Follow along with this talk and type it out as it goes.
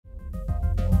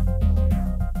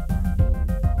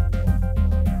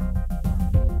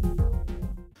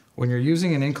When you're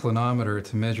using an inclinometer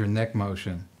to measure neck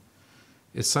motion,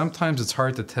 sometimes it's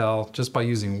hard to tell just by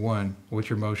using one what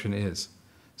your motion is.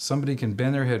 Somebody can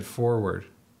bend their head forward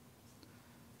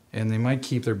and they might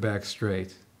keep their back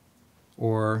straight,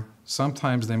 or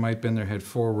sometimes they might bend their head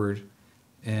forward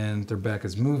and their back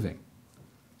is moving.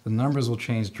 The numbers will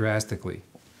change drastically.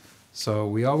 So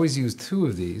we always use two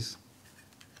of these,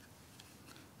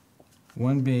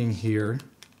 one being here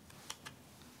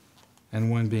and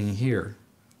one being here.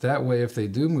 That way, if they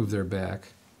do move their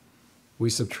back,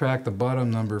 we subtract the bottom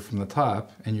number from the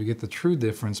top and you get the true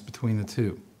difference between the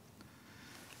two.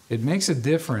 It makes a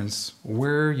difference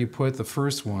where you put the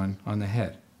first one on the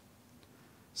head.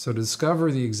 So to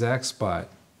discover the exact spot,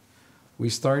 we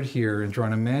start here and draw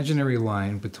an imaginary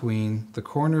line between the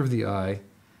corner of the eye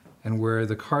and where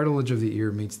the cartilage of the ear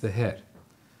meets the head.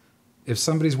 If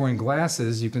somebody's wearing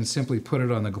glasses, you can simply put it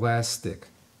on the glass stick.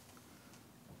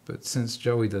 But since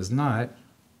Joey does not,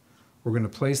 we're going to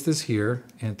place this here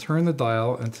and turn the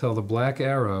dial until the black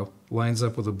arrow lines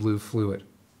up with the blue fluid.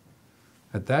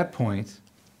 At that point,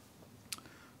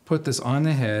 put this on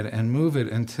the head and move it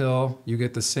until you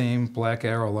get the same black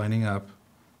arrow lining up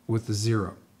with the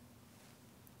 0.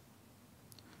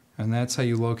 And that's how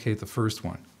you locate the first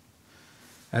one.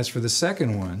 As for the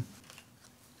second one,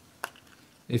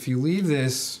 if you leave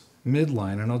this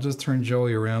midline, and I'll just turn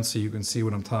Joey around so you can see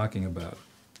what I'm talking about.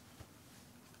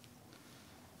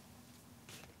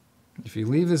 If you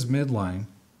leave this midline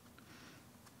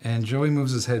and Joey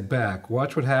moves his head back,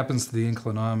 watch what happens to the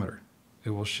inclinometer.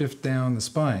 It will shift down the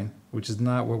spine, which is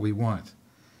not what we want.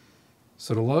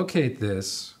 So to locate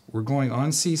this, we're going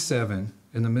on C7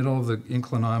 in the middle of the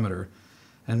inclinometer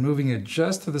and moving it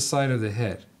just to the side of the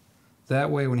head.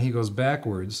 That way, when he goes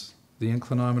backwards, the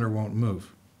inclinometer won't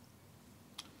move.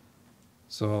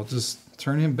 So I'll just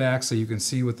turn him back so you can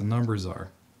see what the numbers are.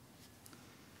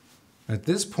 At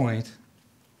this point,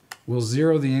 we'll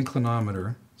zero the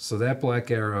inclinometer, so that black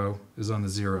arrow is on the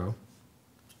 0.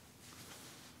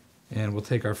 And we'll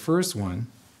take our first one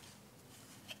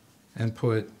and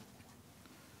put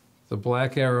the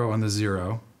black arrow on the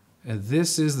 0. And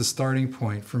this is the starting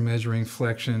point for measuring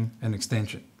flexion and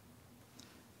extension.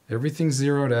 Everything's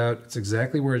zeroed out. It's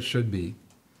exactly where it should be.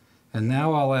 And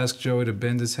now I'll ask Joey to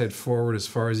bend his head forward as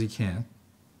far as he can.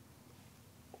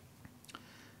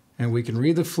 And we can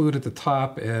read the fluid at the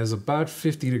top as about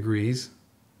 50 degrees,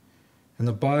 and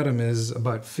the bottom is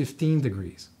about 15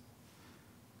 degrees.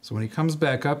 So when he comes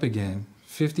back up again,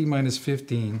 50 minus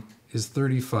 15 is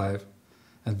 35,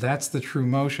 and that's the true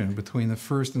motion between the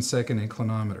first and second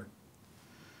inclinometer.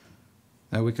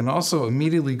 Now we can also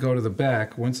immediately go to the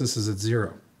back once this is at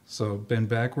 0. So bend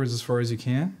backwards as far as you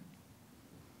can.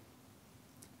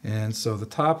 And so the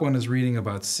top one is reading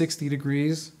about 60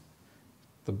 degrees.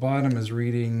 The bottom is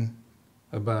reading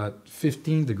about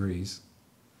 15 degrees.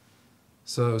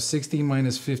 So 60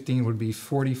 minus 15 would be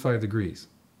 45 degrees.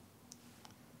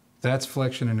 That's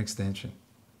flexion and extension.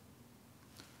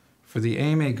 For the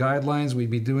AMA guidelines,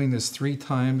 we'd be doing this 3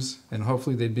 times, and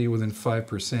hopefully they'd be within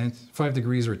 5%, 5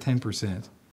 degrees or 10%.